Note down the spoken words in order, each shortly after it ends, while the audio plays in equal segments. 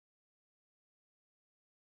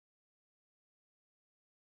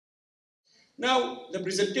Now, the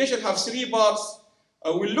presentation has 3 parts.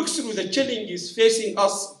 I will look through the challenges facing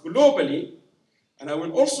us globally, and I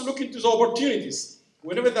will also look into the opportunities.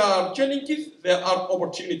 Whenever there are challenges, there are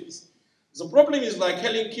opportunities. The problem is, like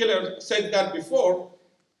Helen Keller said that before,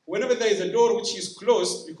 whenever there is a door which is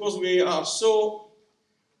closed, because we are so,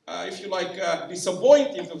 if you like,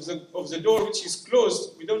 disappointed of the door which is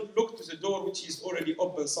closed, we don't look to the door which is already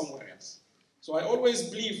open somewhere else. So I always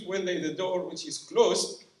believe when there is a door which is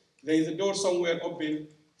closed, there is a door somewhere open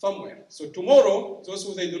somewhere. So tomorrow, those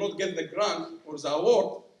who they do not get the grant or the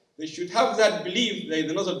award, they should have that belief there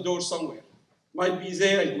is another door somewhere. It might be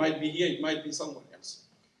there, it might be here, it might be somewhere else.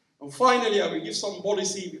 And finally, I will give some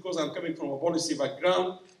policy, because I'm coming from a policy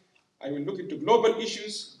background. I will look into global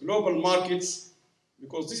issues, global markets,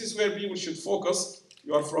 because this is where people should focus.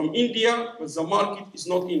 You are from India, but the market is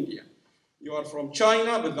not India. You are from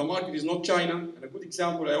China, but the market is not China. And a good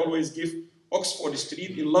example I always give, Oxford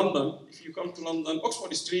Street in London. If you come to London,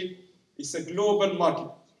 Oxford Street is a global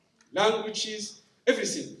market. Languages,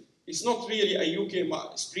 everything. It's not really a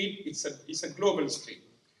UK street, it's a global street.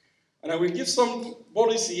 And I will give some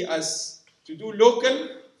policy as to do local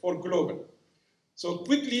for global. So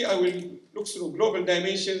quickly, I will look through global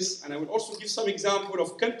dimensions, and I will also give some example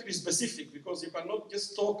of country-specific, because you cannot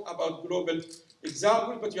just talk about global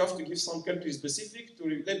example, but you have to give some country-specific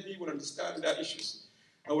to let people understand their issues.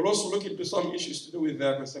 I will also look into some issues to do with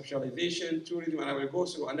conceptualization, tourism, and I will go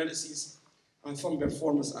through analysis and some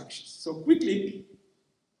performance actions. So quickly,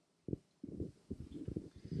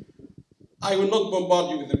 I will not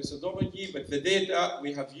bombard you with the methodology, but the data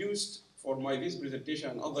we have used for this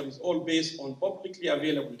presentation and others is all based on publicly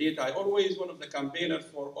available data. I always, one of the campaigners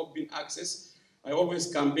for open access, I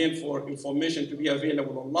always campaign for information to be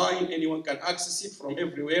available online. Anyone can access it from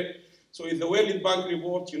everywhere. So in the World Bank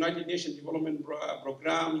report, United Nations Development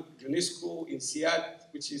Program, UNESCO,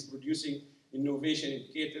 INSEAD, which is producing innovation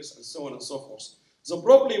indicators, and so on and so forth. The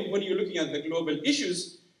problem when you're looking at the global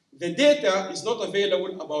issues, the data is not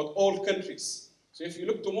available about all countries. So if you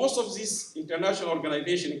look to most of these international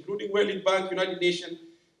organizations, including World Bank, United Nations,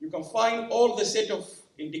 you can find all the set of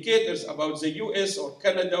indicators about the US or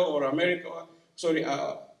Canada or America,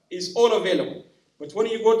 is all available. But when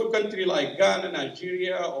you go to a country like Ghana,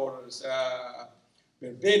 Nigeria, or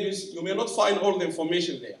Barbados, you may not find all the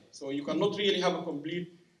information there. So you cannot really have a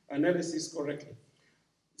complete analysis correctly.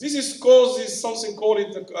 This causes something called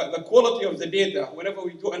the quality of the data. Whenever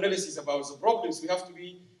we do analysis about the problems, we have to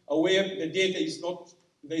be aware the data is not,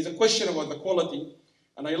 there is a question about the quality.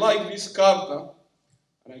 And I like this Carta,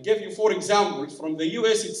 and I gave you 4 examples from the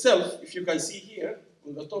US itself. If you can see here,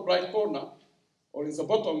 on the top right corner, or in the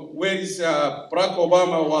bottom, where is Barack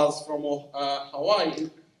Obama was from Hawaii,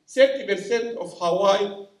 30% of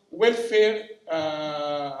Hawaii welfare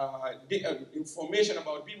information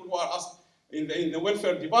about people who are asked in the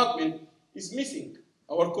welfare department is missing.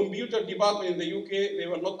 Our computer department in the UK, they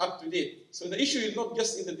were not up to date. So the issue is not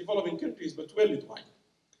just in the developing countries, but worldwide.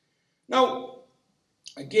 Now,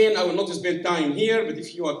 again, I will not spend time here, but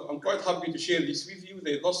if you are, I'm quite happy to share this with you.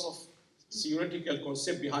 There are lots of theoretical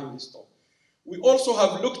concepts behind this talk. We also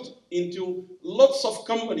have looked into lots of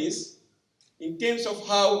companies in terms of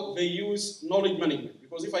how they use knowledge management.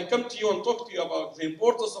 Because if I come to you and talk to you about the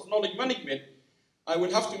importance of knowledge management, I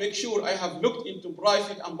will have to make sure I have looked into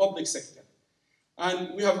private and public sector.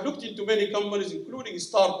 And we have looked into many companies, including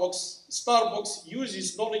Starbucks. Starbucks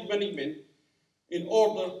uses knowledge management in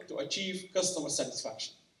order to achieve customer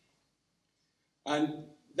satisfaction. And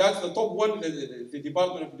that's the top one, the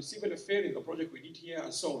Department of Civil Affairs, the project we did here,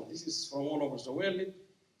 and so on. This is from all over the world.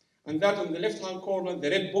 And that on the left-hand corner, the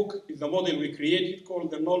red book, is the model we created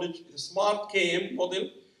called the Smart KM model.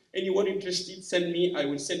 Anyone interested, send me. I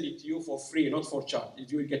will send it to you for free, not for charge.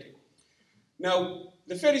 You will get it. Now,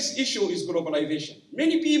 the first issue is globalization.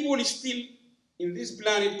 Many people are still in this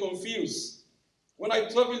planet confused. When I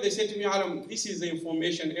travel, they say to me, Alam, this is the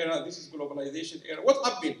information era, this is globalization era. What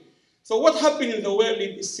happened? So what happened in the world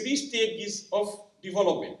is 3 stages of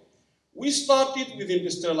development. We started with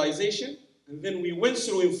industrialization, and then we went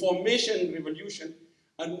through information revolution,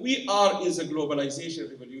 and we are in the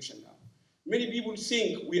globalization revolution now. Many people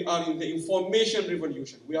think we are in the information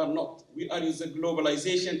revolution. We are not. We are in the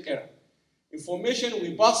globalization era. Information,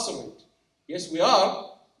 we pass through it. Yes, we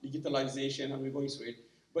are digitalization, and we're going through it.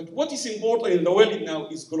 But what is important in the world now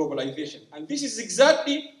is globalization. And this is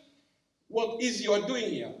exactly what you are doing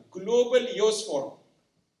here, Global Youth Forum.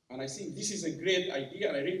 And I think this is a great idea,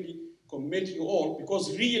 and I really commend you all,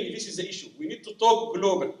 because really this is the issue. We need to talk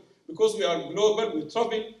global. Because we are global, we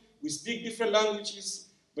travel, we speak different languages,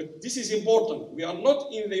 but this is important. We are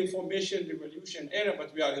not in the information revolution era,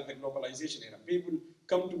 but we are in the globalization era. People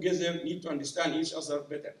come together, need to understand each other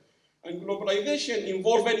better. And globalization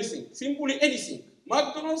involves anything, simply anything.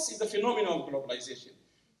 McDonald's is a phenomenon of globalization.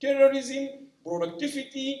 Terrorism,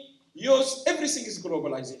 productivity, youth, everything is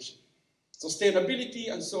globalization.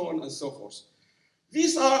 Sustainability, and so on and so forth.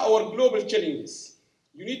 These are our global challenges.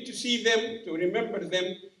 You need to see them, to remember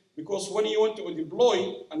them, because when you want to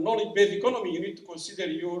deploy a knowledge-based economy, you need to consider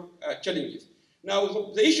your challenges. Now,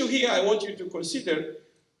 the issue here I want you to consider,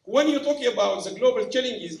 when you're talking about the global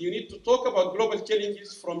challenges, you need to talk about global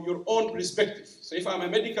challenges from your own perspective. So if I'm a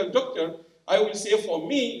medical doctor, I will say for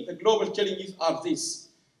me, the global challenges are this.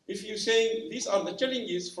 If you're saying these are the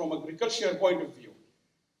challenges from agricultural point of view.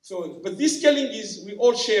 So, but these challenges, we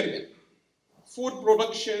all share them. Food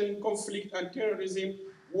production, conflict and terrorism,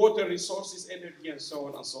 water resources, energy, and so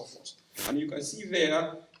on and so forth. And you can see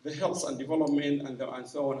there the health and development and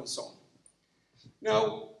so on and so on.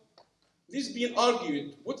 Now, this being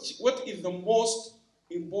argued, what is the most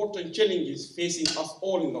important challenges facing us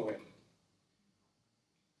all in the world?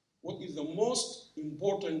 What is the most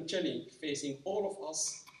important challenge facing all of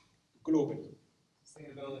us globally?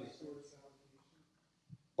 Sustainability.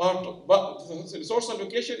 But the resource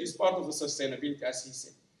allocation is part of the sustainability, as he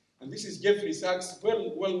said. And this is Jeffrey Sachs,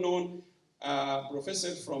 well-known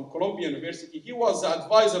professor from Columbia University. He was the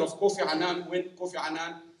advisor of Kofi Annan when Kofi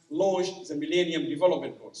Annan launched the Millennium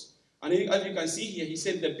Development Goals. And as you can see here, he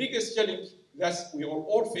said the biggest challenge that we are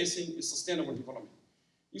all facing is sustainable development.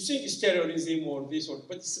 You think it's terrorism or this,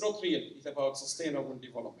 but it's not real. It's about sustainable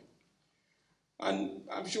development. And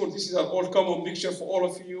I'm sure this is an all common picture for all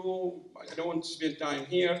of you. I don't want to spend time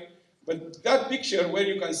here. But that picture where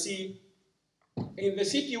you can see in the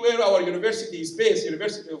city where our university is based,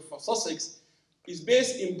 University of Sussex, is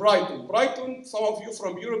based in Brighton. Brighton, some of you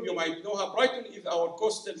from Europe, you might know how Brighton is our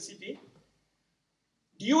coastal city.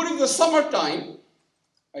 During the summertime,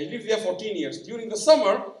 I lived there 14 years. During the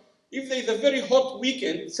summer, if there is a very hot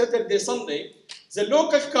weekend, Saturday, Sunday, the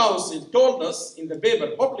local council told us in the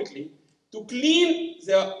paper publicly to clean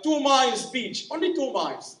the 2 miles beach, only 2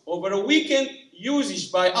 miles, over a weekend usage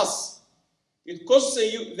by us. It costs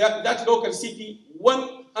that local city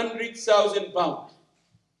 100,000 pounds.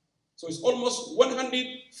 So it's almost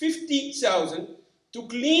 150,000 to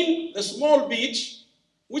clean the small beach,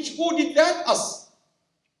 which who did that? Us.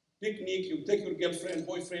 Picnic, you take your girlfriend,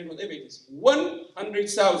 boyfriend, whatever it is.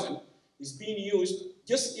 100,000 is being used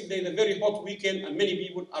just if there's a very hot weekend and many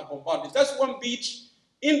people are bombarded. That's one beach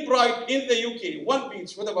in Brighton, in the UK, one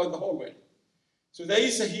beach. What about the whole world? So there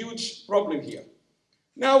is a huge problem here.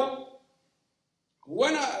 Now,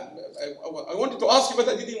 when I wanted to ask you, but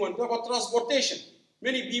I didn't want to talk about transportation.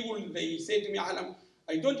 Many people, they say to me, Alam,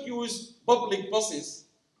 I don't use public buses,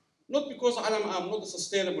 not because Alam, I'm not a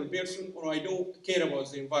sustainable person or I don't care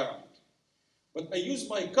about the environment, but I use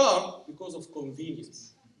my car because of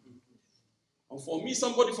convenience. And for me,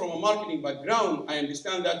 somebody from a marketing background, I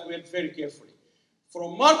understand that word very carefully.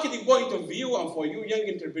 From a marketing point of view, and for you young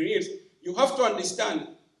entrepreneurs, you have to understand,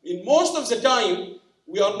 in most of the time,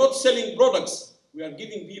 we are not selling products, we are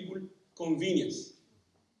giving people convenience.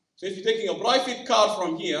 So if you're taking a private car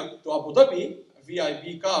from here to Abu Dhabi, a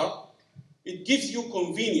VIP car, it gives you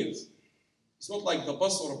convenience. It's not like the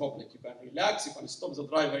bus or a public. You can relax, you can stop the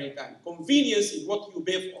driver anytime. Convenience is what you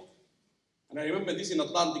pay for. And I remember this in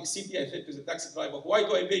Atlantic City. I said to the taxi driver, why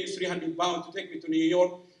do I pay you 300 pounds to take me to New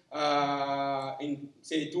York in,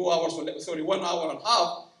 say, 2 hours, or sorry, 1 hour and a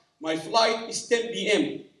half? My flight is 10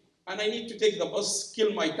 p.m. and I need to take the bus,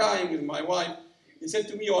 kill my time with my wife. He said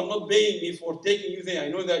to me, you are not paying me for taking you there. I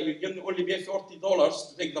know that you can only pay $40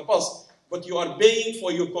 to take the bus, but you are paying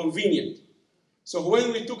for your convenience. So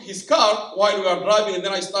when we took his car while we were driving, and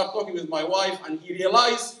then I started talking with my wife, and he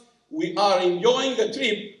realized we are enjoying the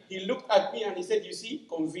trip, he looked at me and he said, you see,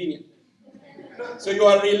 convenient. So you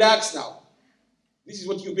are relaxed now. This is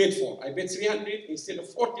what you paid for. I paid $300 instead of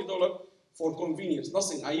 $40 for convenience.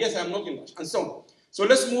 Nothing. Yes, I'm not in rush, and so on. So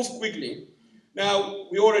let's move quickly. Now,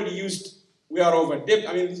 we already used, we are over debt.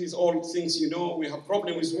 I mean, this is all things you know. We have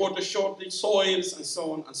problems with water shortage, soils, and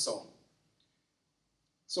so on and so on.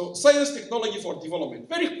 So science, technology for development.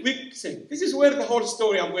 Very quick thing. This is where the whole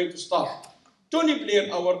story I'm going to start. Tony Blair,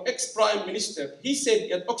 our ex-prime minister, he said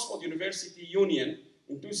at Oxford University Union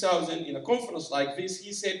in 2000, in a conference like this,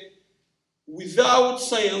 he said, without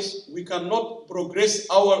science, we cannot progress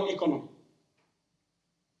our economy.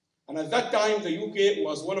 And at that time, the UK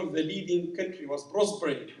was one of the leading countries, was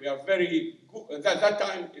prospering. We are very good. At that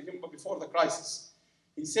time, remember, before the crisis.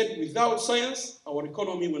 He said, without science, our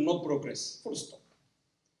economy will not progress, full stop.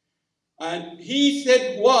 And he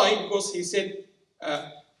said why, because he said,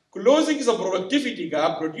 closing the productivity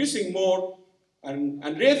gap, producing more, And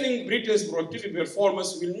raising Britain's productivity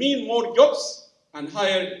performance will mean more jobs and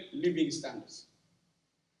higher living standards.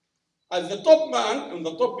 As the top man, on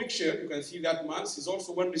the top picture, you can see that man, he's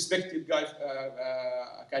also one respected guy,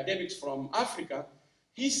 academics from Africa.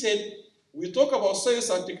 He said, we talk about science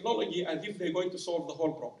and technology as if they're going to solve the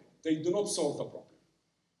whole problem. They do not solve the problem.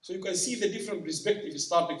 So you can see the different perspectives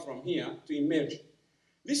starting from here to emerge.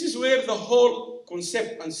 This is where the whole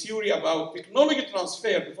concept and theory about technology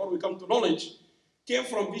transfer, before we come to knowledge, came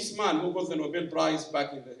from this man who got the Nobel Prize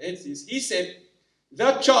back in the 80s. He said,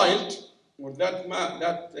 that child, or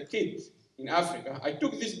that kid in Africa, I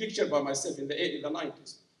took this picture by myself in the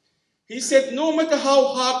 90s. He said, no matter how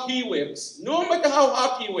hard he works, no matter how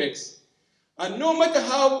hard he works, and no matter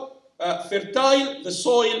how fertile the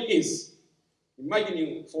soil is,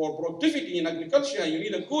 imagine for productivity in agriculture, you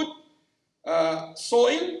need a good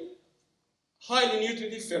soil, highly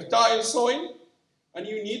nutritive, fertile soil, and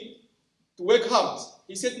you need to work hard.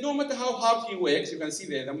 He said, no matter how hard he works, you can see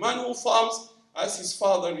there, the man who farms as his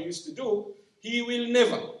father used to do, he will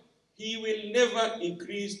never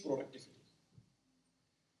increase productivity.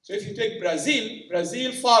 So if you take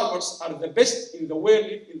Brazil farmers are the best in the world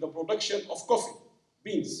in the production of coffee,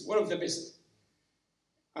 beans, one of the best.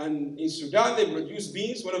 And in Sudan, they produce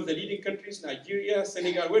beans, one of the leading countries, Nigeria,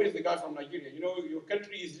 Senegal. Where is the guy from Nigeria? You know, your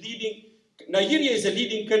country is leading. Nigeria is a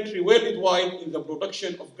leading country worldwide in the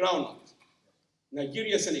production of groundnut.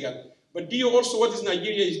 Nigeria, Senegal. But do you also, what is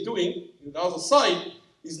Nigeria is doing, on the other side,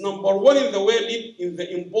 is number one in the world in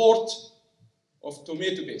the import of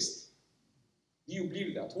tomato paste. Do you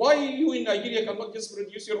believe that? Why you in Nigeria cannot just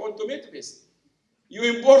produce your own tomato paste? You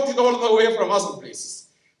import it all the way from other places.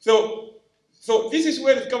 So this is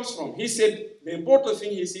where it comes from. He said, the important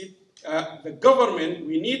thing, he said, the government,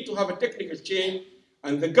 we need to have a technical change,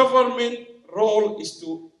 and the government role is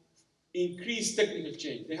to increase technical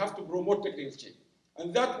change. They have to promote technical change.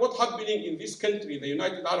 And that what's happening in this country, the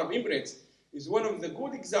United Arab Emirates, is one of the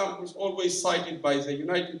good examples always cited by the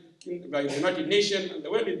United Nations and the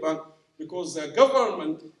World Bank, because the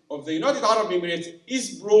government of the United Arab Emirates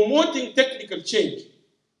is promoting technical change.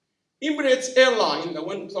 Emirates Airline, the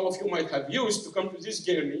one some of you might have used to come to this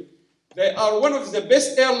journey, they are one of the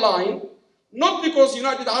best airlines, not because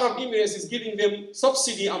United Arab Emirates is giving them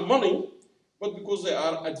subsidy and money, but because they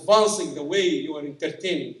are advancing the way you are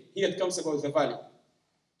entertaining. Here it comes about the value.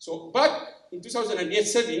 So back in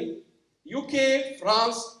 2008-7, UK,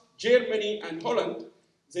 France, Germany, and Holland,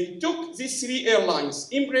 they took these three airlines,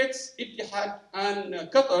 Emirates, Etihad, and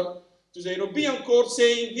Qatar, to the European court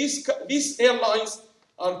saying these airlines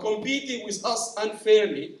are competing with us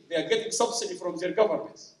unfairly. They are getting subsidy from their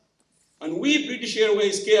governments. And we, British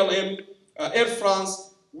Airways, KLM, Air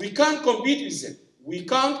France, we can't compete with them. We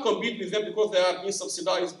can't compete with them because they are being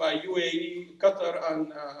subsidized by UAE, Qatar,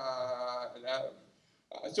 and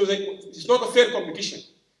so it's not a fair competition.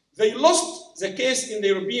 They lost the case in the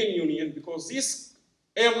European Union because these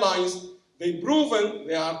airlines, they've proven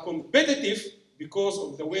they are competitive because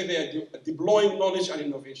of the way they are deploying knowledge and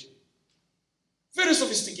innovation. Very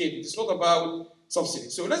sophisticated. It's not about subsidy.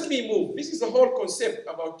 So let me move. This is the whole concept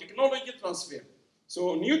about technology transfer.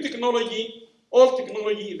 So new technology, old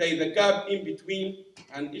technology, there is a gap in between,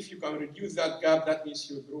 and if you can reduce that gap, that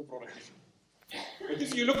means you improve productivity. But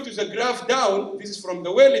if you look to the graph down, this is from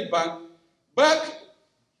the World Bank, back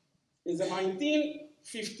in the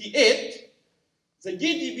 1958, the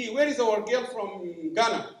GDP, where is our girl from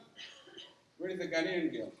Ghana? Where is the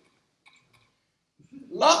Ghanaian girl?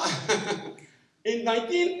 In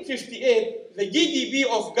 1958, the GDP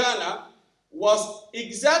of Ghana was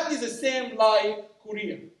exactly the same like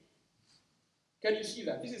Korea. Can you see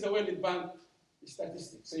that? This is the World Bank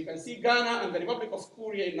statistics. So you can see Ghana and the Republic of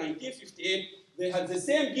Korea in 1958, they had the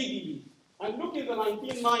same GDP. And look in the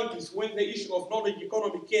 1990s when the issue of knowledge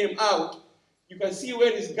economy came out, you can see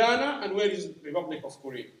where is Ghana and where is the Republic of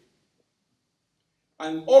Korea.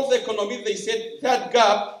 And all the economies, they said that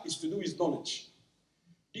gap is to do with knowledge.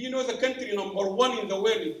 Do you know the country number one in the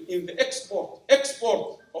world in the export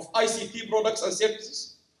of ICT products and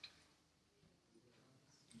services?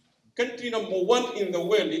 Country number one in the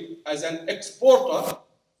world as an exporter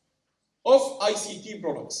of ICT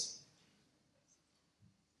products.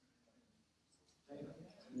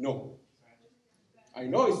 No. I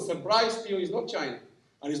know it's a surprise to you, it's not China.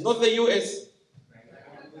 And it's not the US.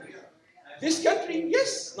 This country,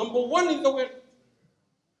 yes, number one in the world.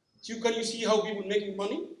 So can you see how people making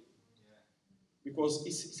money? Because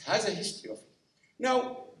it has a history of it.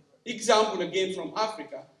 Now, example again from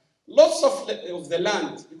Africa, lots of the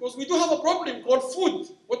land, because we do have a problem called food.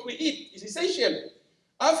 What we eat is essential.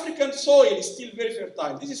 African soil is still very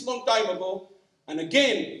fertile. This is a long time ago, And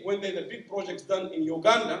again, when there are big projects done in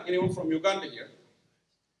Uganda, anyone from Uganda here,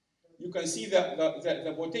 you can see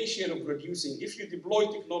the potential of reducing. If you deploy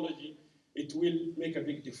technology, it will make a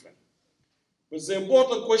big difference. But the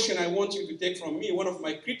important question I want you to take from me, one of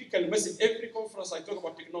my critical messages, every conference I talk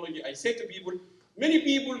about technology, I say to people, many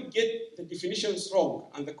people get the definitions wrong,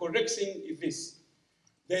 and the correct thing is this.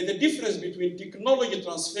 There's a difference between technology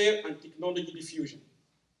transfer and technology diffusion.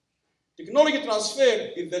 Technology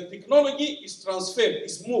transfer is that technology is transferred,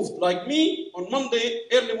 is moved. Like me, on Monday,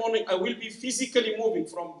 early morning, I will be physically moving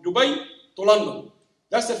from Dubai to London.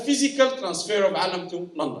 That's a physical transfer of Alam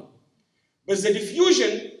to London. But the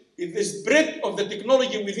diffusion is the spread of the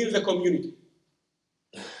technology within the community.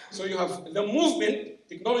 So you have the movement,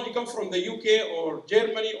 technology comes from the UK or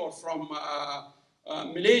Germany or from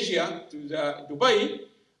Malaysia to Dubai,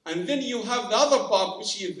 and then you have the other part,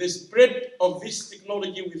 which is the spread of this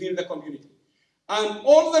technology within the community. And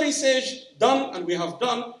all the research done, and we have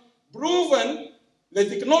done, proven the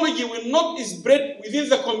technology will not spread within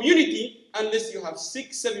the community unless you have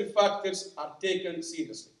 6, 7 factors are taken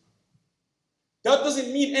seriously. That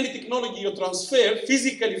doesn't mean any technology you transfer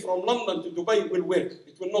physically from London to Dubai will work.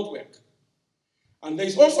 It will not work. And there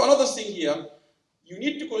is also another thing here. You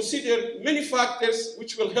need to consider many factors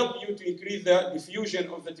which will help you to increase the diffusion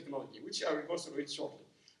of the technology, which I will go through it shortly.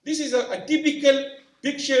 This is a typical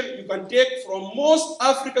picture you can take from most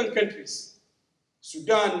African countries.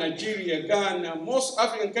 Sudan, Nigeria, Ghana, most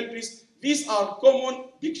African countries. These are common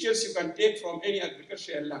pictures you can take from any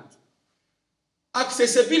agricultural land.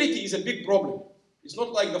 Accessibility is a big problem. It's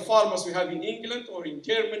not like the farmers we have in England or in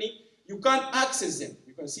Germany. You can't access them.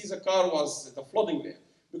 You can see the car was the flooding there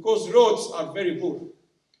because roads are very poor.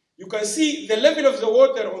 You can see the level of the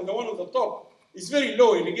water on the one on the top is very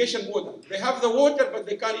low, irrigation water. They have the water, but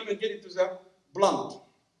they can't even get it to the plant.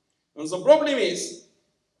 And the problem is,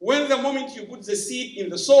 when the moment you put the seed in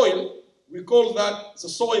the soil, we call that the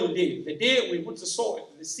sowing day. The day we put the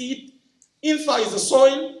seed inside the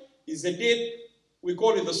soil is the day we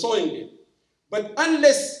call it the sowing day. But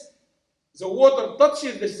unless the water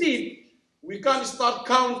touches the seed, we can't start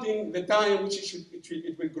counting the time which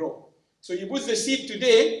it will grow. So you put the seed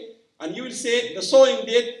today, and you will say, the sowing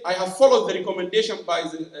date, I have followed the recommendation by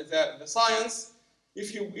the science.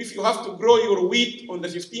 If you have to grow your wheat on the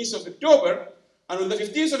 15th of October, and on the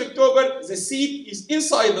 15th of October, the seed is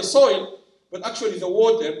inside the soil, but actually the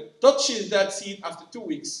water touches that seed after 2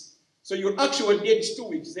 weeks. So your actual date is 2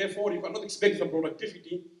 weeks. Therefore, you cannot expect the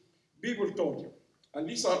productivity people told you. And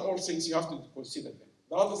these are all things you have to consider them.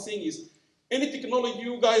 The other thing is, any technology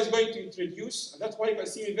you guys are going to introduce, and that's why you can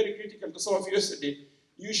see me very critical to some of you yesterday,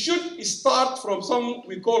 you should start from someone,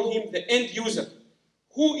 we call him the end user.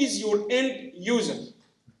 Who is your end user?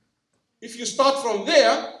 If you start from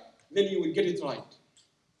there, then you will get it right.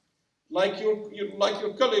 Like your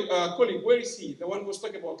colleague, where is he? The one who was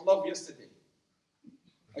talking about love yesterday.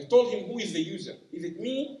 I told him, who is the user? Is it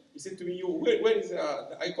me? He said to me, where is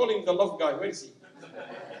I call him the love guy. Where is he?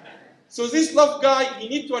 So this love guy, he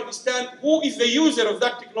needs to understand who is the user of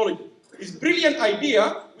that technology. It's a brilliant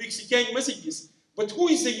idea, we exchange messages, but who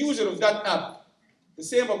is the user of that app? The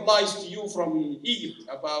same applies to you from Egypt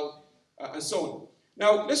about, and so on.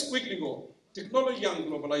 Now, let's quickly go. Technology and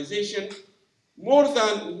globalization. More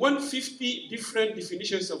than 150 different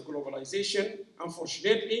definitions of globalization,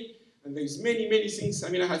 unfortunately, and there's many, many things. I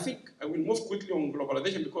mean, I think I will move quickly on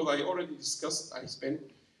globalization because I already discussed,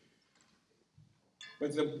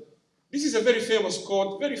 But this is a very famous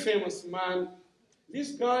quote, very famous man.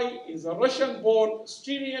 This guy is a Russian-born,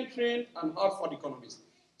 Syrian-trained, and Harvard economist.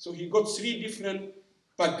 So he got 3 different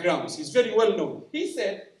backgrounds. He's very well known. He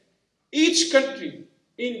said, each country,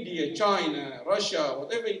 India, China, Russia,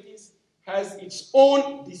 whatever it is, has its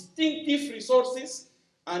own distinctive resources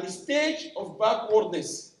and stage of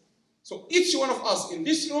backwardness. So each one of us in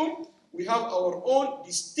this room, we have our own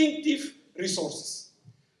distinctive resources.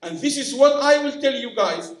 And this is what I will tell you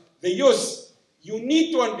guys, the youth, you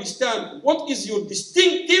need to understand what is your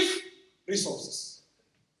distinctive resources.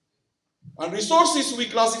 And resources, we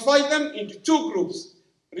classify them into 2 groups.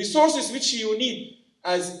 Resources which you need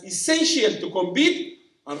as essential to compete,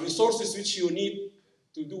 and resources which you need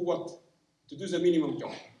to do what? To do the minimum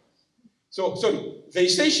job. So, sorry, the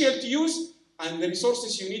essential to use and the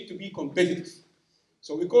resources you need to be competitive.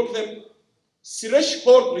 So we call them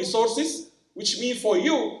threshold resources, which mean for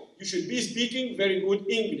you, you should be speaking very good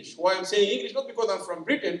English. Why I'm saying English, not because I'm from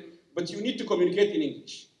Britain, but you need to communicate in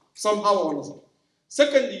English, somehow or another.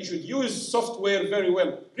 Secondly, you should use software very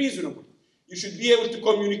well, reasonably. You should be able to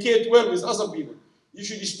communicate well with other people. You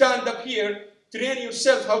should stand up here, train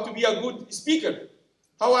yourself how to be a good speaker.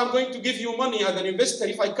 How I'm going to give you money as an investor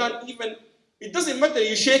if I can't even It doesn't matter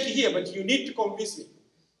you shake here, but you need to convince me.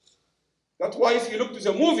 That's why if you look to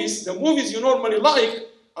the movies you normally like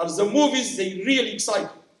are the movies they really excite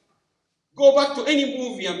you. Go back to any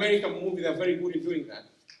movie, American movie, they're very good in doing that.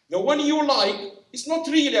 The one you like is not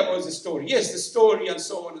really about the story. Yes, the story and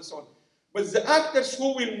so on and so on. But the actors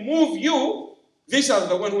who will move you, these are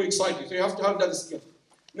the ones who excite you. So you have to have that skill.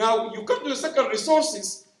 Now, you come to the second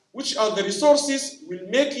resources, which are the resources will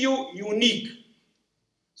make you unique.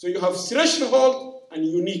 So you have threshold and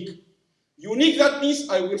unique. Unique, that means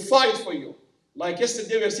I will fight for you. Like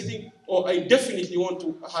yesterday we were sitting, oh, I definitely want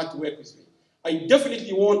her to work with me. I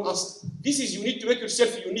definitely want us. This is, you need to make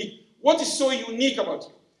yourself unique. What is so unique about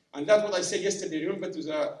you? And that's what I said yesterday. Remember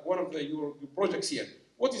to one of your projects here.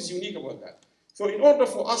 What is unique about that? So in order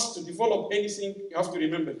for us to develop anything, you have to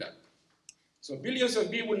remember that. So billions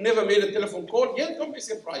of people never made a telephone call. Yeah, don't be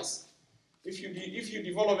surprised. If you're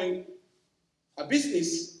developing a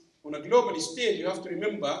business on a global stage, you have to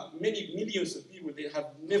remember many millions of people, they have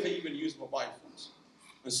never even used mobile phones.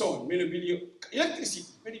 And so on, electricity.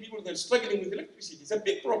 Many people, they're struggling with electricity. It's a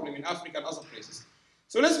big problem in Africa and other places.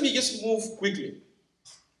 So let me just move quickly.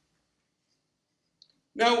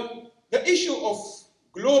 Now, the issue of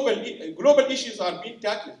global issues are being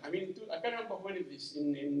tackled. I mean, I can't remember when it is,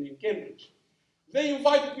 in Cambridge. They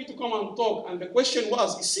invited me to come and talk, and the question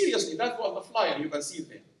was, seriously, that was the flyer, you can see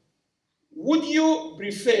there. Would you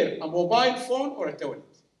prefer a mobile phone or a tablet?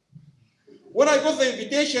 When I got the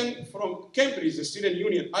invitation from Cambridge, the student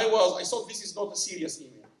union, I thought this is not a serious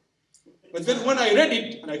email. But then when I read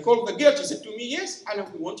it, and I called the girl, she said to me, yes,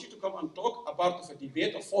 Alan, we want you to come and talk about a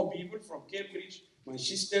debate of 4 people from Cambridge,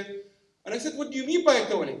 Manchester. And I said, what do you mean by a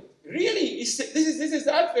tablet? Really? This is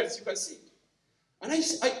the adverts, you can see. And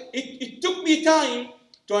it took me time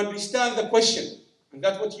to understand the question. And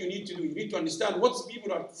that's what you need to do. You need to understand what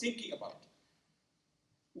people are thinking about.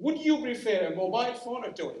 Would you prefer a mobile phone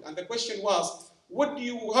or tablet? And the question was,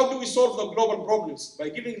 how do we solve the global problems? By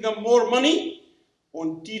giving them more money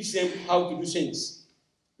or teach them how to do things?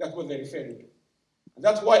 That's what they're referring to. And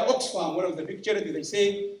that's why Oxfam, one of the big charities, they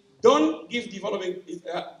say, don't give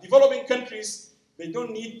developing countries, they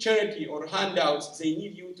don't need charity or handouts. They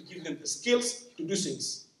need you to give them the skills to do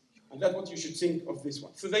things. And that's what you should think of this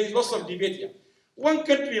one. So there is lots of debate here. One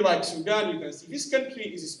country like Sudan, you can see, this country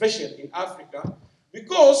is special in Africa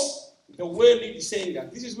because the world is saying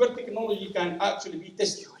that. This is where technology can actually be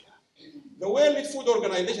tested. The World Food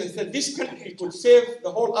Organization said this country could save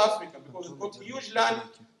the whole Africa because it's got huge land,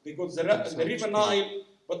 they got the River Nile,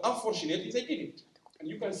 but unfortunately they didn't. And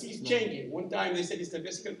you can see it's changing. One time they said it's the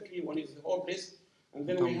best country, one is hopeless, and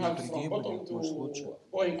then we have from bottom to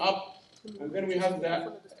going up, and then we have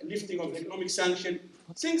the lifting of the economic sanction.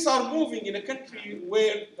 Things are moving in a country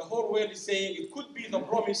where the whole world is saying it could be the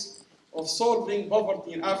promise of solving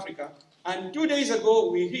poverty in Africa. And 2 days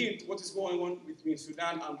ago, we heard what is going on between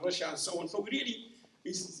Sudan and Russia and so on. So really,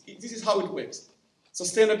 this is how it works.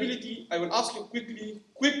 Sustainability, I will ask you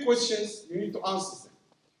quick questions, you need to answer them.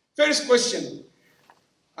 First question,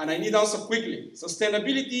 and I need answer quickly.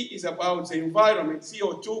 Sustainability is about the environment,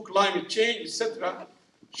 CO2, climate change, etc.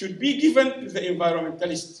 should be given to the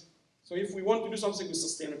environmentalists. So if we want to do something with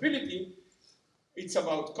sustainability, it's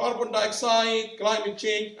about carbon dioxide, climate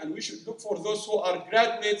change, and we should look for those who are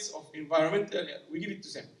graduates of environmental, we give it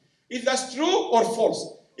to them. Is that true or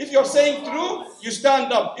false? If you're saying true, you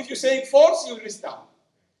stand up. If you're saying false, you will stand.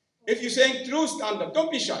 If you're saying true, stand up.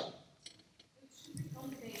 Don't be shy.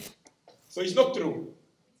 So it's not true.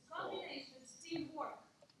 It's combination, it's teamwork.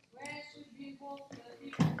 Where should be both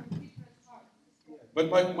people from different parts? But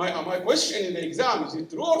my question in the exam, is it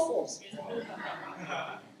true or false?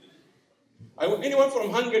 Anyone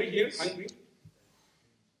from Hungary here?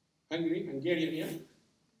 Hungarian here?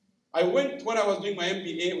 I went, when I was doing my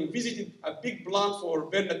MBA, we visited a big plant for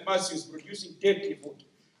Bernard Matthews producing turkey food.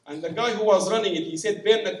 And the guy who was running it, he said,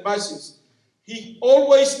 Bernard Matthews, he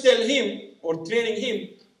always tell him, or training him,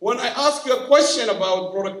 when I ask you a question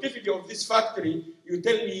about productivity of this factory, you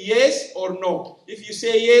tell me yes or no. If you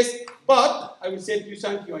say yes, but I will say to you,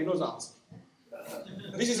 thank you, I know the answer.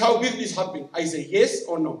 This is how business happens. I say yes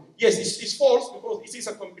or no. Yes, it's false because it is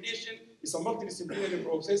a combination, it's a multidisciplinary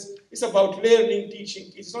process. It's about learning,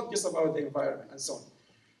 teaching. It's not just about the environment and so on.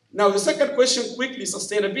 Now, the second question quickly,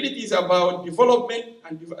 sustainability is about development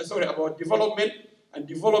and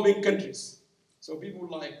developing countries. So people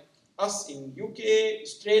like us in UK,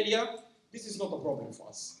 Australia, this is not a problem for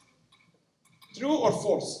us. True or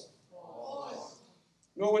false? False.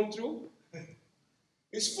 No one true?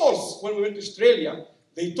 It's false. When we went to Australia,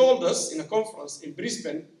 they told us in a conference in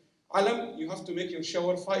Brisbane, Alam, you have to make your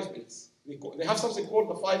shower 5 minutes. They have something called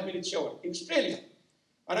the 5-minute shower in Australia.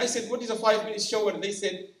 And I said, what is a 5-minute shower? They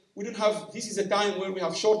said, we don't have, this is a time where we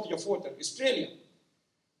have shortage of water, Australia.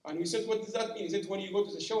 And we said, what does that mean? He said, when you go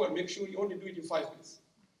to the shower, make sure you only do it in 5 minutes.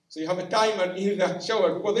 So you have a timer in the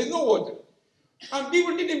shower because there's no water. And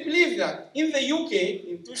people didn't believe that. In the UK,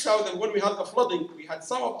 in 2000, when we had the flooding, we had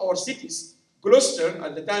some of our cities, Gloucester,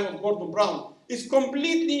 at the time of Gordon Brown, is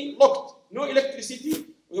completely locked. No electricity.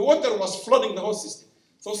 The water was flooding the whole system.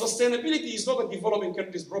 So sustainability is not a developing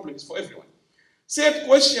country's problem, it's for everyone. Third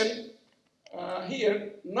question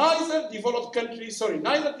here, neither developed countries,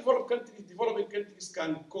 developing countries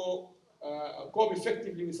can cope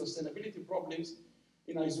effectively with sustainability problems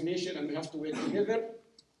in isolation, and we have to work together.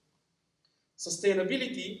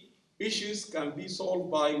 Sustainability issues can be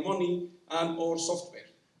solved by money and or software.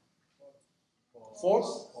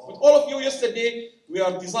 False? But all of you yesterday, you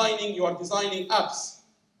are designing apps.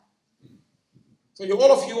 So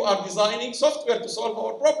all of you are designing software to solve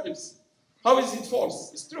our problems. How is it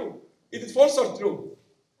false? It's true. Is it false or true?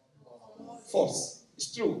 False.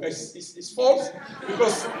 It's true. It's false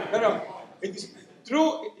because, it is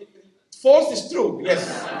true. False is true,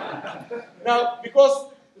 yes. Now, because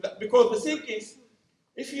the thing is,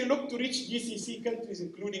 if you look to rich GCC countries,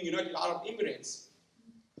 including United Arab Emirates,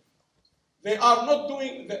 they have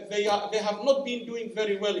not been doing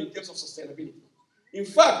very well in terms of sustainability. In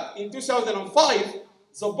fact, in 2005,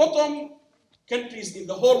 the bottom countries in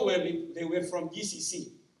the whole world, they were from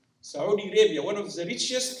GCC. Saudi Arabia, one of the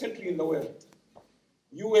richest countries in the world.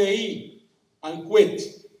 UAE and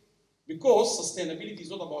Kuwait. Because sustainability is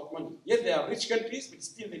not about money. Yes, they are rich countries, but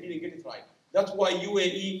still they didn't get it right. That's why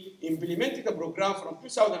UAE implemented a program from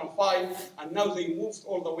 2005, and now they moved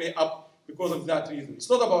all the way up because of that reason. It's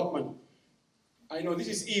not about money. I know this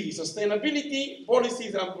is easy. Sustainability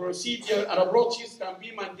policies and procedures and approaches can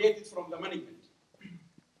be mandated from the management.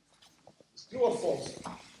 It's true or false?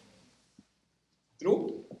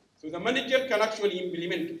 True. So the manager can actually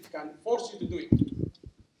implement it, can force you to do it.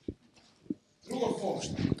 True or false?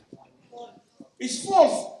 It's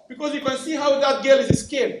false, because you can see how that girl is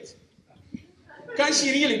scared. Can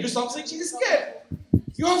she really do something? She's scared.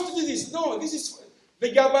 You have to do this. No, this is,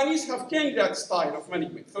 the Japanese have changed that style of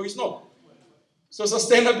management, so it's not. So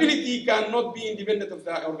sustainability cannot be independent of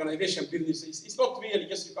the organization business. It's not really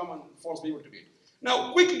just to come and force people to do it.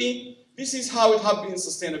 Now, quickly, this is how it happened in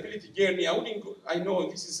sustainability journey. I know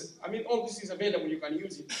this is, all this is available, you can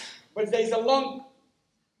use it. But there is a long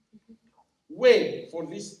way for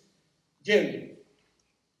this journey.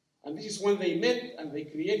 And this is when they met and they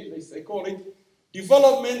created this, they call it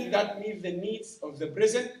development that meets the needs of the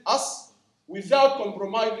present, us, without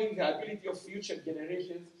compromising the ability of future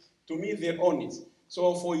generations to meet their own needs.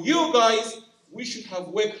 So for you guys, we should have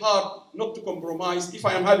worked hard not to compromise. If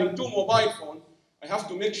I am having 2 mobile phones, I have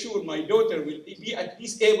to make sure my daughter will be at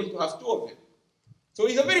least able to have 2 of them. So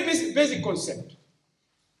it's a very basic concept.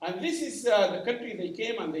 And this is the country they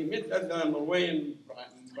came and they met as the Norwegian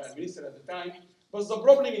Prime Minister at the time. But the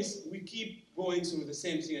problem is we keep going through the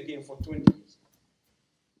same thing again for 20 years.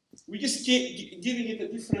 We just keep giving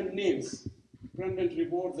it different names. President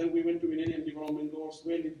Report, then we went to Millennium Development Goals,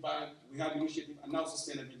 World Bank, we have initiative, and now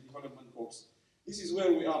Sustainable Development Goals. This is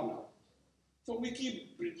where we are now. So we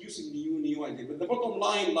keep producing new ideas. But the bottom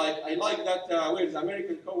line, I like that where the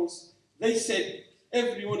American goals, they said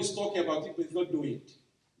everyone is talking about it, but not doing it.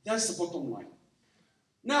 That's the bottom line.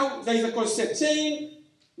 Now, there is a concept saying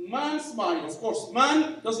man's mind. Of course,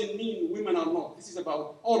 man doesn't mean women are not. This is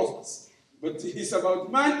about all of us. But it's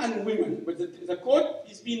about man and women. But the code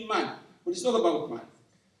is being man. But it's not about man.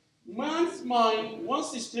 Man's mind,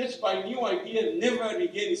 once stretched by new ideas, never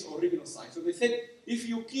regains its original size. So they said, if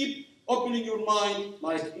you keep opening your mind,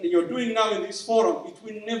 like you're doing now in this forum, it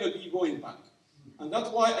will never be going back. And that's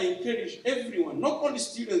why I encourage everyone, not only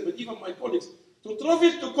students, but even my colleagues, to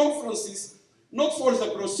travel to conferences, not for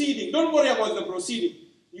the proceeding. Don't worry about the proceeding.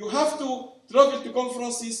 You have to travel to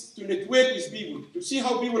conferences to network with people, to see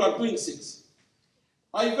how people are doing things.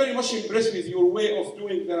 I'm very much impressed with your way of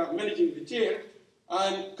doing managing the chair.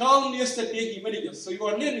 And Carl yesterday, he managed us. So you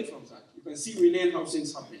are learning from that. You can see we learn how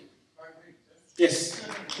things happen. Yes,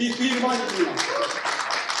 he reminded me now.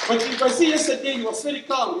 But you can see yesterday he was very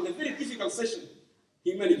calm in a very difficult session.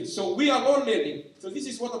 He managed. So we are all learning. So this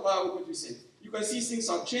is what we said. You can see things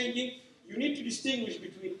are changing. You need to distinguish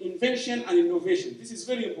between invention and innovation. This is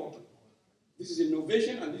very important. This is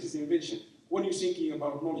innovation and this is invention when you're thinking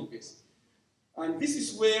about knowledge base. And this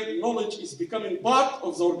is where knowledge is becoming part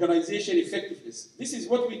of the organization effectiveness. This is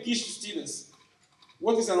what we teach to students.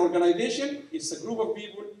 What is an organization? It's a group of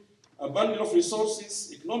people, a bundle of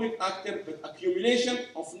resources, economic actor, but accumulation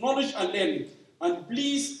of knowledge and learning. And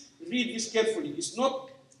please read this carefully. It's not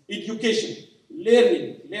education.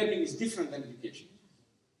 Learning is different than education.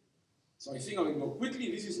 So I think I will go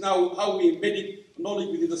quickly. This is now how we embedded knowledge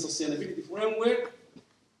within the sustainability framework.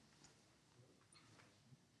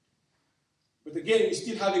 But again, we're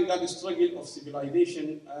still having that struggle of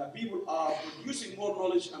civilization. People are producing more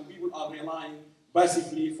knowledge and people are relying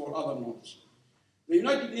basically for other knowledge. The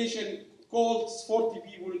United Nations called 40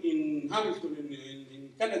 people in Hamilton in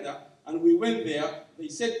Canada, and we went there. They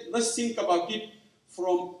said, let's think about it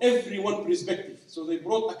from everyone's perspective. So they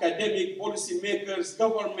brought academic, policy makers,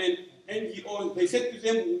 government, NGOs. They said to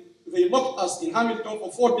them, they locked us in Hamilton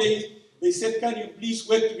for 4 days. They said, can you please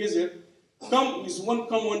work together, come with one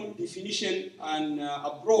common definition and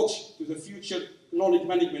approach to the future knowledge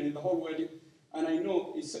management in the whole world. And I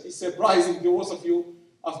know it's surprising to most of you,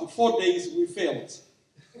 after 4 days we failed.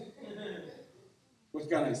 What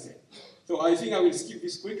can I say? So I think I will skip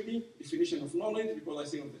this quickly, definition of knowledge, because I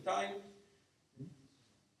think of the time.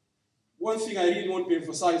 One thing I really want to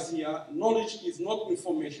emphasize here, knowledge is not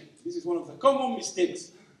information. This is one of the common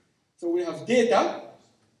mistakes. So we have data,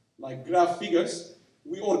 like graph figures.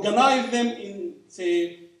 We organize them in,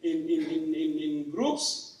 say, in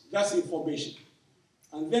groups, that's information.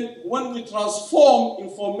 And then when we transform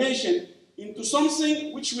information into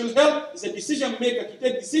something which will help the decision maker to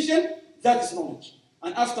take decision, that is knowledge.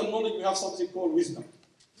 And after knowledge, we have something called wisdom.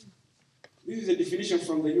 This is a definition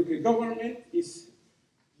from the UK government. It's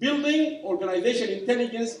building organization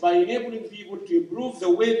intelligence by enabling people to improve the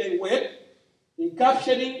way they work, in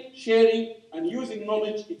capturing, sharing, and using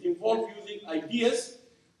knowledge. It involves using ideas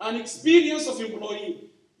and experience of employee.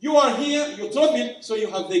 You are here, you travel, so you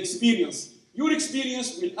have the experience. Your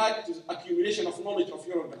experience will add to the accumulation of knowledge of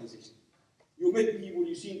your organization. You meet people,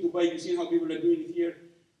 you see in Dubai, you see how people are doing it here,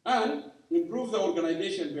 and improve the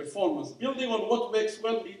organization performance. Building on what works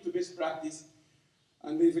well lead to best practice.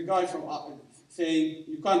 And there's a guy from saying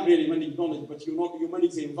you can't really manage knowledge, but you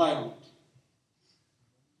manage the environment.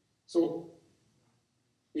 So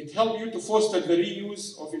it helps you to foster the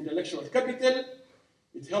reuse of intellectual capital.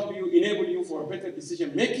 It helps you, enable you for better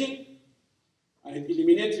decision making, and it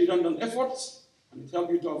eliminates redundant efforts, and it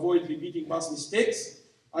helps you to avoid repeating past mistakes.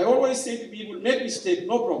 I always say to people, make mistake,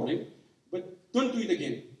 no problem, but don't do it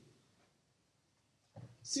again.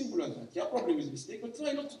 Simple as that. You have problem with mistake, but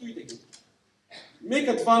try not to do it again. Make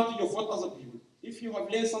advantage of what other people. If you have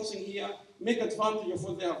learned something here, make advantage of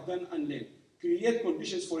what they have done and learn. Create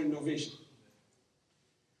conditions for innovation.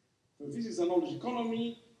 So this is a knowledge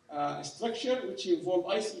economy structure which involves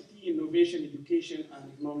ICT, innovation, education,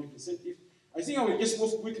 and economic incentive. I think I will just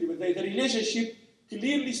move quickly, but the relationship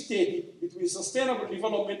clearly stated between sustainable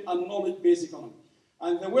development and knowledge-based economy.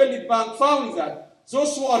 And the World Bank found that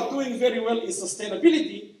those who are doing very well in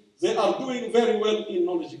sustainability, they are doing very well in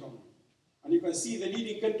knowledge economy. And you can see the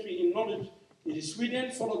leading country in knowledge is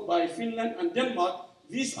Sweden, followed by Finland and Denmark.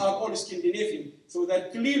 These are all Scandinavian, so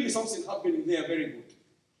that clearly something happening there very good.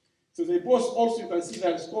 So they both also, you can see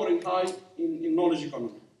they are scoring high in knowledge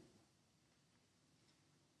economy.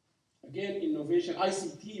 Again, innovation,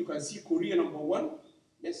 ICT, you can see Korea #1.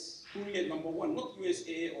 Yes, Korea #1, not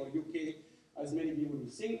USA or UK, as many people will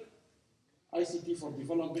think. ICT for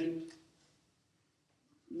development,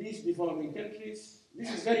 least developing countries.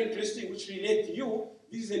 This is very interesting, which relate to you.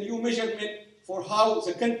 This is a new measurement for how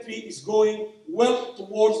the country is going well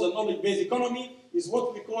towards the knowledge-based economy, is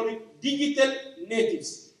what we call it digital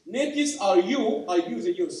natives. Natives are you,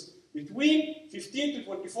 the youth, between 15 to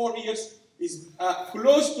 24 years is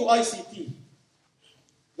close to ICT.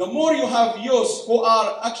 The more you have youth who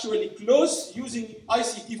are actually close using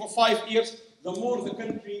ICT for 5 years, the more the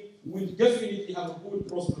country will definitely have a good,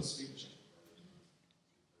 prosperous future.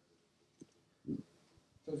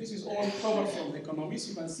 So this is all covered from the economics.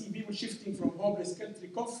 You can see people shifting from hopeless country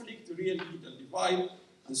conflict to real digital divide,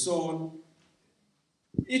 and so on.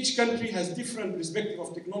 Each country has different perspective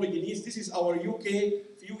of technology needs. This is our UK.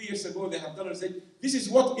 A few years ago, they have done and said, this is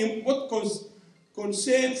what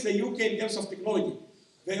concerns the UK in terms of technology.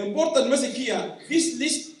 The important message here, this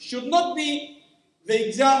list should not be the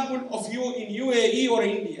example of you in UAE or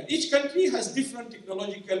India. Each country has different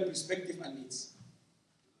technological perspective and needs.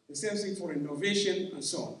 The same thing for innovation and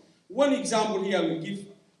so on. One example here I will give,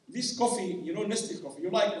 this coffee, you know Nestle coffee, you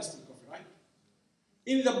like Nestle coffee, right?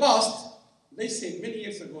 In the past, they said, many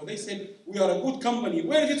years ago, they said, we are a good company.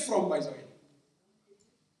 Where is it from, by the way?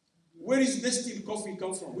 Where is Nestle coffee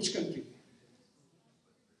come from? Which country?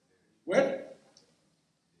 Where?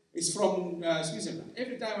 It's from Switzerland.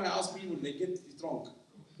 Every time I ask people, they get it wrong.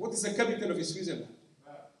 What is the capital of Switzerland?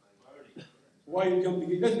 Why you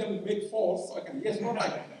jumping? Let them make false. So I can, yes, no,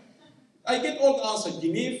 right. I get all the answers.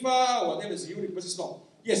 Geneva, whatever is Zurich, but it's not.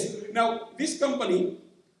 Yes, now this company,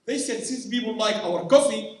 They said, since people like our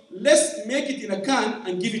coffee, let's make it in a can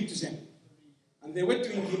and give it to them. And they went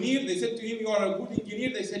to engineer. They said to him, you are a good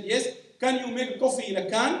engineer. They said, yes. Can you make coffee in a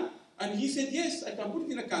can? And he said, yes, I can put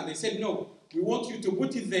it in a can. They said, no, we want you to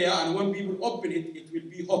put it there, and when people open it, it will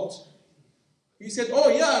be hot. He said, oh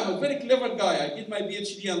yeah, I'm a very clever guy. I did my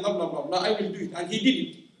PhD and blah, blah, blah, blah. I will do it. And he did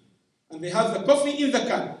it. And they have the coffee in the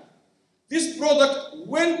can. This product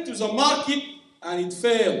went to the market and it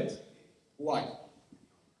failed. Why?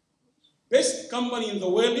 Best company in the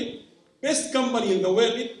world, best company in the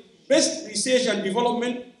world, best research and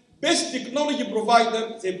development, best technology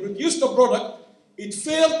provider, they produced a product, it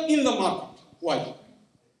failed in the market. Why?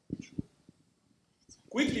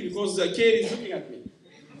 Quickly, because the chair is looking at me.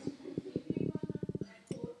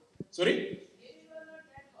 Sorry?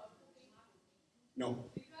 No.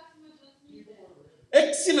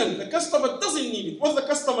 Excellent. The customer doesn't need it. What does the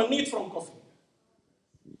customer need from coffee?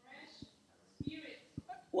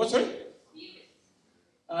 What, sorry?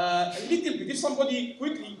 A little bit. If somebody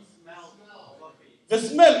quickly. The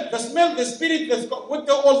smell, the spirit, what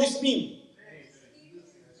does all this mean?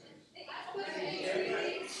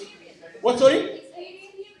 What, sorry?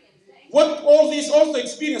 What all this also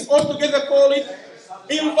experience, all together call it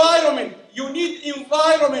environment. You need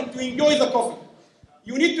environment to enjoy the coffee.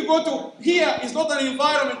 You need to go to, here is not an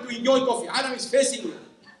environment to enjoy coffee. Alam is facing you.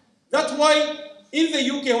 That's why in the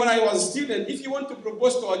UK when I was a student, if you want to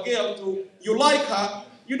propose to a girl, you like her,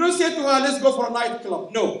 you don't say to her, let's go for a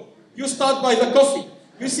nightclub. No. You start by the coffee.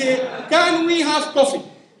 You say, can we have coffee?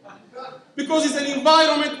 Because it's an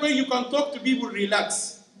environment where you can talk to people,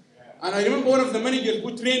 relax. And I remember one of the managers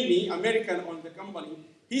who trained me, American on the company,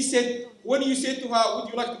 he said, when you say to her, would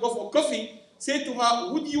you like to go for coffee? Say to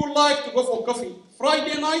her, would you like to go for coffee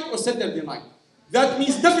Friday night or Saturday night? That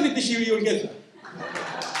means definitely she will get that.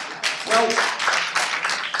 Now,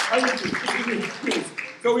 I will do.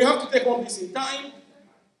 So we have to take all this in time.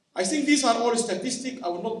 I think these are all statistics. I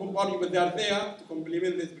will not bombard you, but they are there to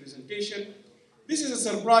complement this presentation. This is a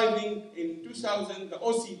surprising. In 2000, the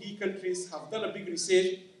OECD countries have done a big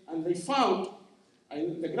research, and they found,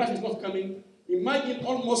 and the graph is not coming, imagine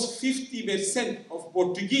almost 50% of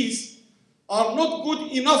Portuguese are not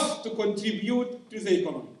good enough to contribute to the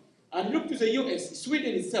economy. And look to the US,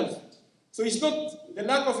 Sweden itself. So it's not, the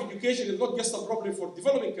lack of education is not just a problem for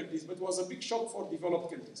developing countries, but it was a big shock for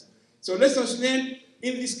developed countries. So lessons learned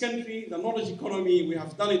in this country, the knowledge economy, we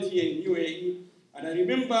have done it here in UAE. And I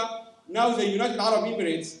remember now the United Arab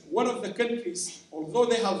Emirates, one of the countries, although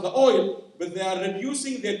they have the oil, but they are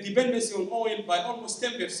reducing their dependency on oil by almost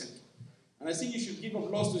 10%. And I think you should give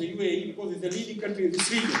applause to the UAE because it's the leading country in this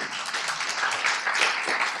region.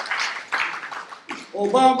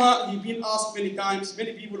 Obama, he's been asked many times,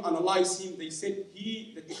 many people analyze him, they said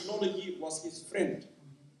the technology was his friend.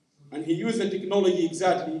 And he used the technology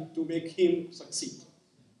exactly to make him succeed.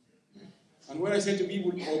 And when I say to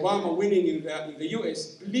people, Obama winning in the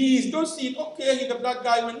US, please don't see it, okay, he's the black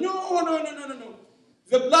guy. No.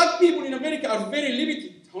 The black people in America are very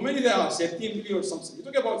limited. How many there are? 13 million or something. You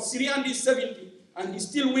talk about 370 and he's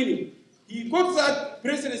still winning. He got that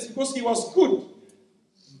presidency because he was good.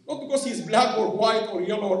 Not because he's black or white or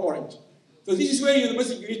yellow or orange. So this is where the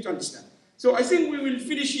message you need to understand. So I think we will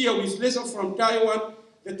finish here with lesson from Taiwan.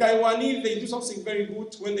 The Taiwanese, they do something very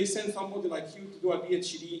good when they send somebody like you to do a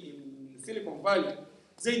PhD in Silicon Valley.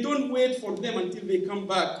 They don't wait for them until they come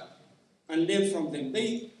back and learn from them.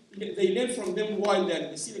 They learn from them while they're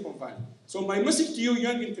in the Silicon Valley. So my message to you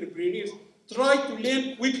young entrepreneurs, try to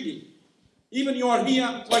learn quickly. Even you are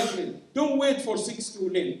here, try to learn. Don't wait for things to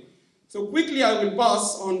learn. So quickly I will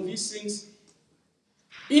pass on these things.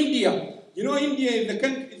 India. You know, India is the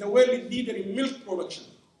country, the world leader in milk production.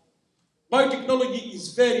 Biotechnology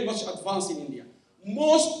is very much advanced in India.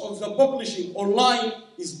 Most of the publishing online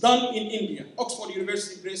is done in India. Oxford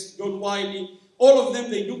University Press, John Wiley, all of them,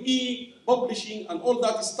 they do e-publishing and all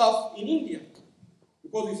that stuff in India.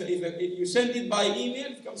 Because if you send it by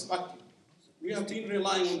email, it comes back to you. We have been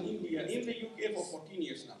relying on India in the UK for 14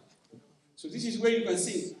 years now. So this is where you can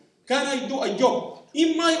see, can I do a job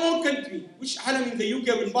in my own country, which Alam in the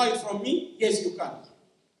UK will buy it from me? Yes, you can.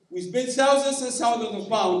 We spend thousands and thousands of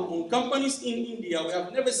pounds on companies in India. We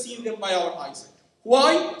have never seen them by our eyes.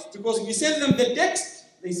 Why? Because we send them the text,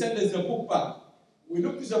 they send us the book back. We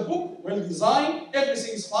look at the book, well designed,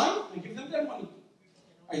 everything is fine, we give them their money.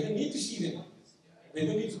 I don't need to see them. They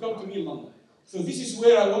don't need to come to me in London. So this is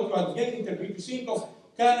where I want to get interviewed to think of,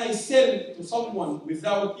 can I sell to someone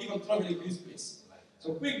without even traveling to this place?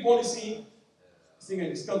 So quick policy, I think I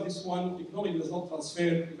discussed this one, technology does not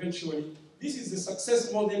transfer eventually. This is the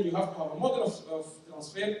success model. You have to have a model of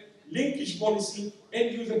transfer. linkage policy,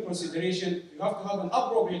 end user consideration. You have to have an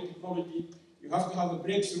appropriate technology. You have to have a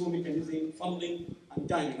breakthrough mechanism, funding, and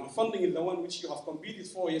timing. And funding is the one which you have competed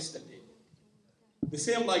for yesterday. The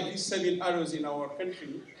same like these 7 arrows in our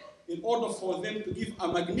country. In order for them to give a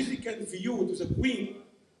magnificent view to the queen,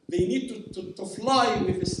 they need to fly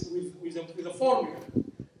with a formula.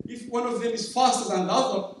 If one of them is faster than the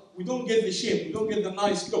other, we don't get the shape, we don't get the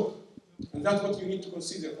nice look. And that's what you need to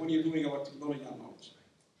consider when you're doing our technology and knowledge.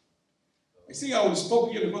 I think I will stop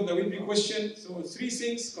here because there will be questions. So 3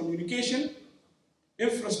 things: communication,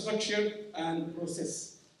 infrastructure, and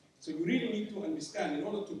process. So you really need to understand, in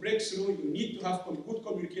order to break through, you need to have good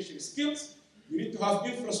communication skills. You need to have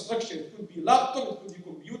infrastructure. It could be laptop, it could be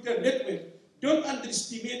computer, network. Don't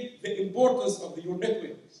underestimate the importance of your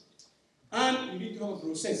networks. And you need to have a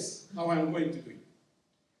process, how I'm going to do it.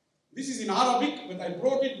 This is in Arabic, but I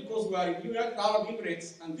brought it because we are in United Arab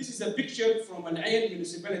Emirates, and this is a picture from Al Ain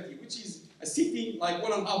municipality, which is a city like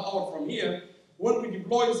 1.5 hours from here. When we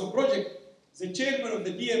deployed the project, the chairman of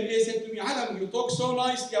the DMA said to me, Alam, you talk so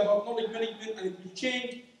nicely about knowledge management and it will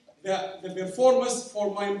change the performance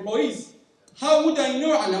for my employees. How would I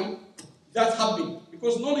know, Alam, that happened?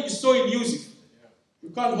 Because knowledge is so elusive. You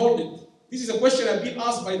can't hold it. This is a question I've been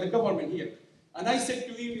asked by the government here. And I said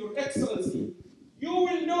to him, Your Excellency, you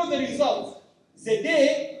will know the results the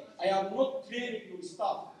day I am not training your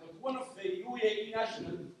staff, but one of the UAE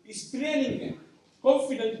national is training them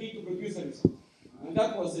confidently to produce a result. And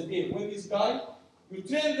that was the day when this guy, you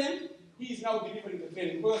train them, he is now delivering the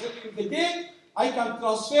training. Because if the day I can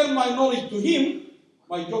transfer my knowledge to him,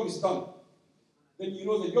 my job is done. Then you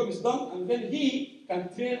know the job is done, and then he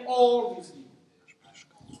can train all these people.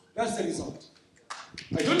 That's the result.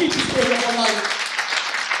 I don't need to stay here all night.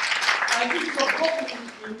 And this is a problem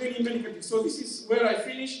in many countries. So this is where I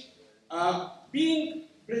finish. Being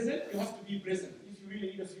present, you have to be present. If you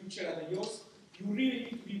really need a future at the youth, you really need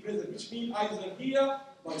to be present, which means either here,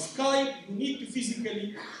 by Skype, you need to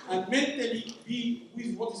physically and mentally be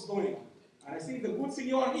with what is going on. And I think the good thing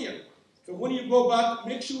you are here. So when you go back,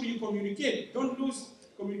 make sure you communicate. Don't lose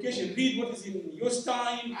communication. Read what is in your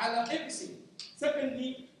time, Alam, everything.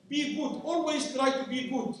 Secondly, be good. Always try to be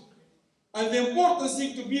good. And the important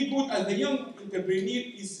thing to be good as a young entrepreneur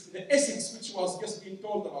is the ethics, which was just being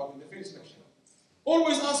told about in the first lecture.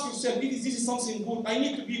 Always ask yourself, this is something good. I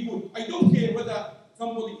need to be good. I don't care whether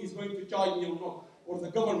somebody is going to charge me or not, or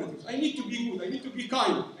the government. I need to be good. I need to be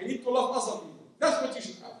kind. I need to love other people. That's what you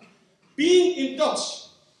should have. Being in touch.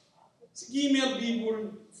 Email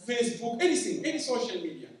people, Facebook, anything, any social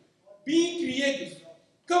media. Being creative.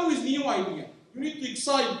 Come with new idea. You need to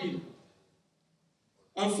excite people.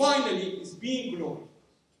 And finally, is being global.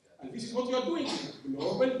 And this is what you are doing here.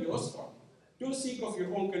 Global, you're strong. Don't think of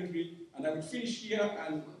your own country. And I will finish here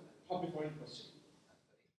and happy for any questions.